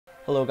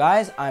Hello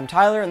guys, I'm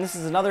Tyler and this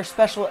is another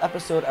special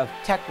episode of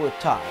Tech with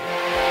Ty.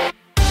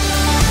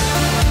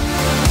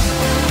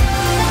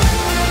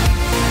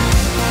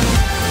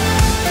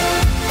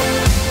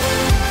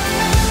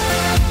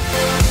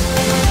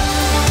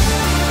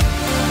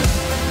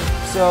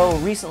 So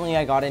recently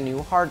I got a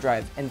new hard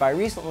drive, and by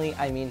recently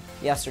I mean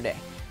yesterday.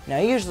 Now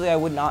usually I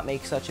would not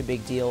make such a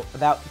big deal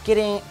about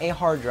getting a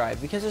hard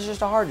drive because it's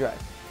just a hard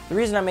drive. The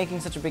reason I'm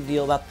making such a big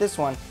deal about this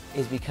one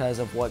is because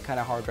of what kind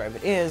of hard drive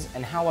it is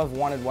and how I've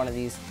wanted one of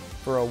these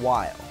for a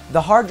while.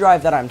 The hard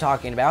drive that I'm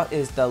talking about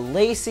is the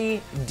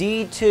LaCie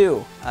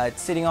D2. It's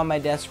sitting on my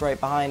desk right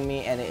behind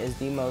me and it is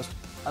the most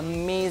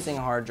amazing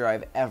hard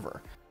drive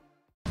ever.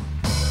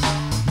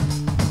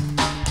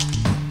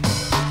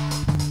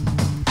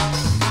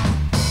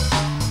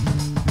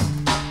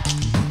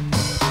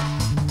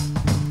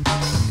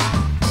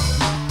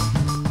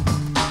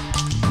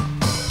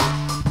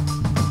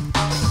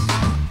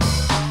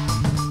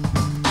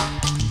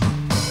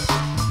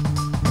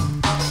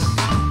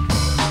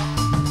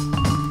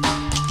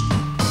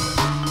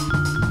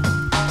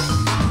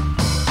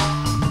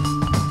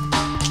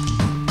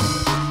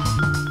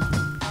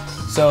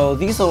 So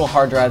these little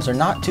hard drives are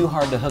not too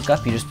hard to hook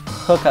up. You just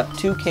hook up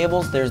two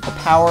cables. There's the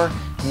power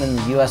and then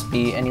the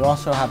USB, and you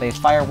also have a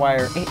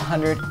FireWire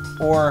 800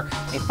 or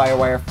a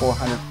FireWire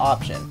 400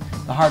 option.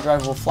 The hard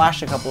drive will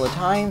flash a couple of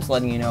times,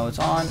 letting you know it's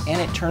on,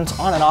 and it turns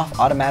on and off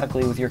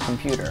automatically with your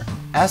computer.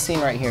 As seen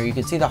right here, you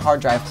can see the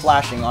hard drive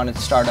flashing on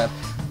its startup,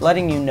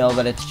 letting you know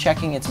that it's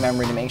checking its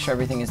memory to make sure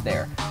everything is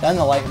there. Then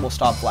the light will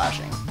stop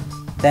flashing.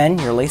 Then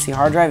your LaCie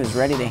hard drive is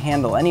ready to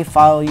handle any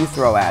file you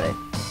throw at it.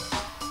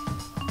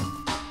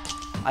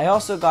 I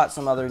also got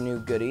some other new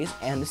goodies,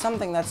 and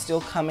something that's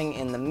still coming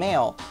in the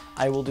mail.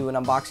 I will do an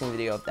unboxing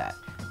video of that.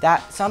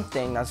 That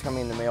something that's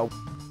coming in the mail.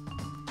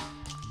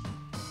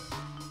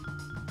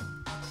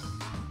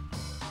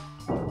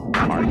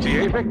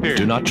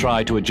 Do not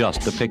try to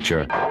adjust the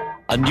picture.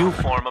 A new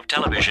form of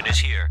television is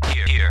here.